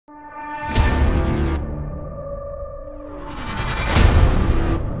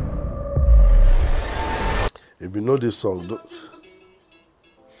If you know this song,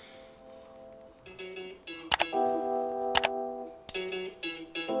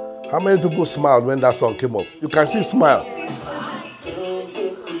 how many people smiled when that song came up? You can see smile.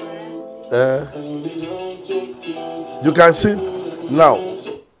 You can see. Now,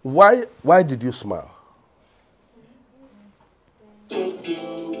 why did you smile?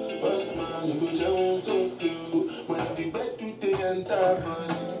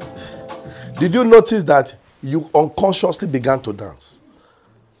 Did you notice that you unconsciously began to dance?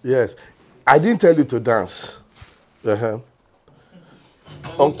 Yes. I didn't tell you to dance.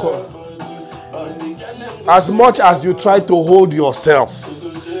 As much as you try to hold yourself,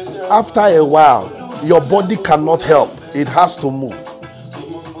 after a while, your body cannot help. It has to move.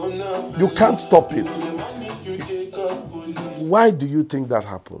 You can't stop it. Why do you think that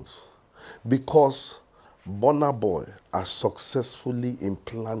happens? Because Burna Boy has successfully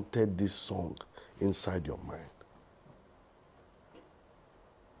implanted this song inside your mind.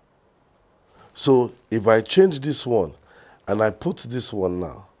 So if I change this one and I put this one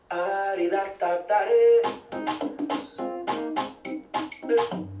now,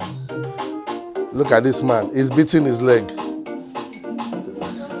 look at this man, he's beating his leg.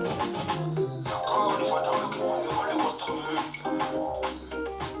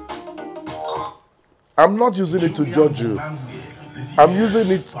 I'm not using it to judge you. I'm using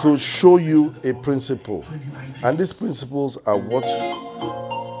it to show you a principle. And these principles are what?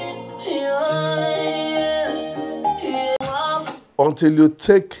 Until you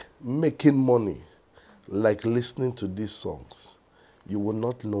take making money, like listening to these songs, you will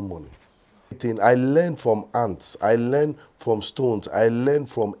not know money. I learned from ants. I learned from stones. I learned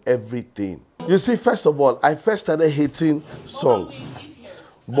from everything. You see, first of all, I first started hating songs.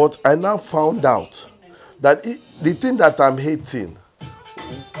 But I now found out that the thing that I'm hating,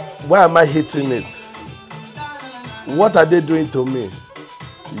 why am I hating it? What are they doing to me?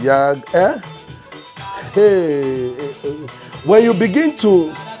 Hey. When you begin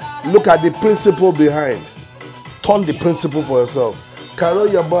to look at the principle behind, turn the principle for yourself. Carry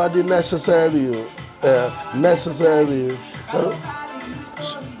your body necessary. Necessary.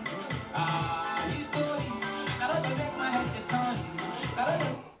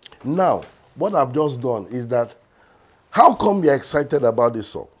 Now, what I've just done is that, how come you're excited about this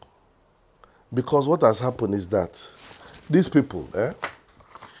song? Because what has happened is that these people,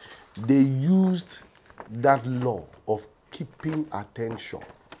 they used that law of keeping attention.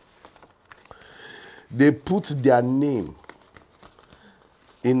 They put their name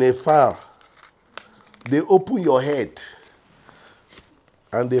in a file. They open your head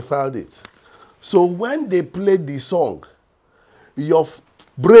and they filed it. So when they play the song, your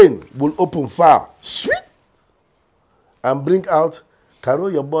brain will open file, sweet, and bring out, Caro,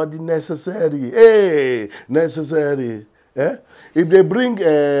 your body necessary. Hey, necessary. If they bring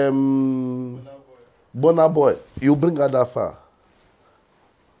Burna Boy, you bring out that file.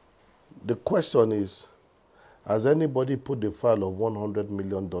 The question is, has anybody put the file of $100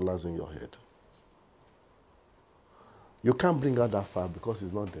 million in your head? You can't bring out that file because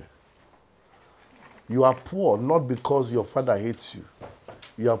it's not there. You are poor not because your father hates you.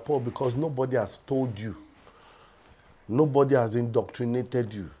 You are poor because nobody has told you. Nobody has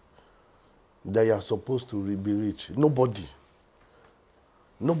indoctrinated you that you are supposed to be rich. Nobody.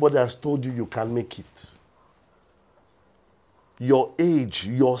 Nobody has told you you can make it. Your age,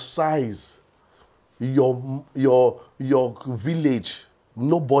 your size, your village,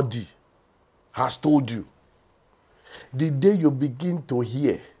 nobody has told you. The day you begin to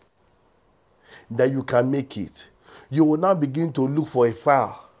hear that you can make it, you will now begin to look for a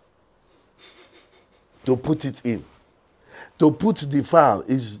file to put it in. To put the file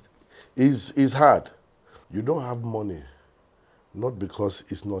is hard. You don't have money, not because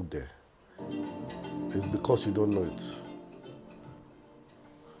it's not there. It's because you don't know it.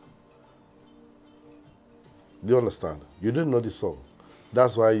 Do you understand? You didn't know the song.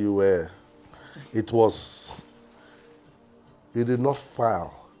 That's why you were, you did not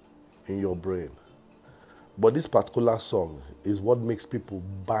file in your brain. But this particular song is what makes people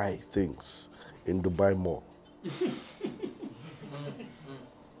buy things in Dubai Mall.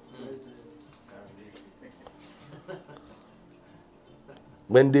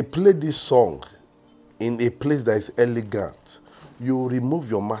 When they play this song in a place that is elegant, you remove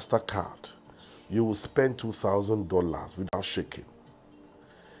your MasterCard. You will spend $2,000 without shaking.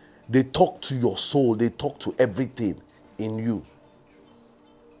 They talk to your soul. They talk to everything in you.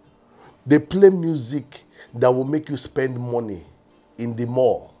 They play music that will make you spend money in the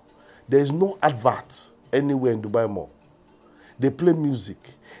mall. There is no advert anywhere in Dubai Mall. They play music.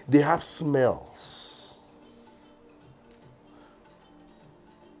 They have smells.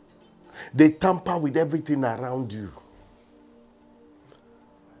 They tamper with everything around you.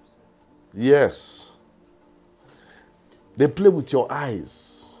 Yes. They play with your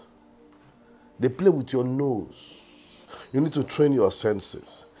eyes. They play with your nose. You need to train your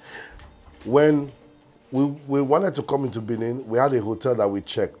senses. When we wanted to come into Benin, we had a hotel that we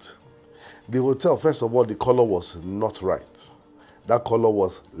checked. The hotel, first of all, the color was not right. That color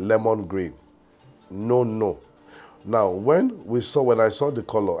was lemon green. No. Now, when I saw the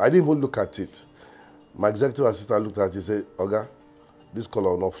color, I didn't even look at it. My executive assistant looked at it and said, Oga, this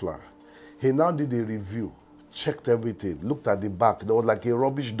color will not fly. He now did a review, checked everything, looked at the back. There was like a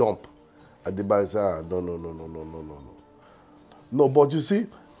rubbish dump at the back. He said, no. No, but you see,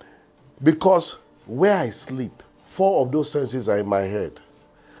 because where I sleep, 4 of those senses are in my head.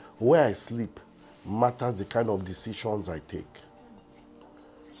 Where I sleep matters the kind of decisions I take.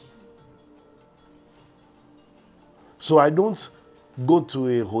 So I don't go to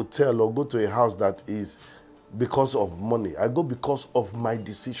a hotel or go to a house that is because of money. I go because of my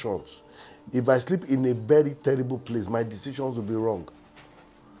decisions. If I sleep in a very terrible place, my decisions will be wrong.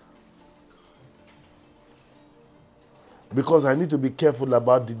 Because I need to be careful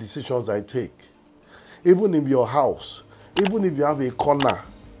about the decisions I take. Even in your house, even if you have a corner,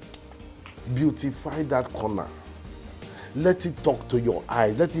 beautify that corner. Let it talk to your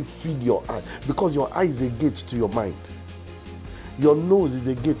eyes. Let it feed your eye. Because your eye is a gate to your mind. Your nose is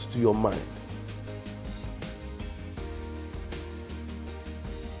a gate to your mind.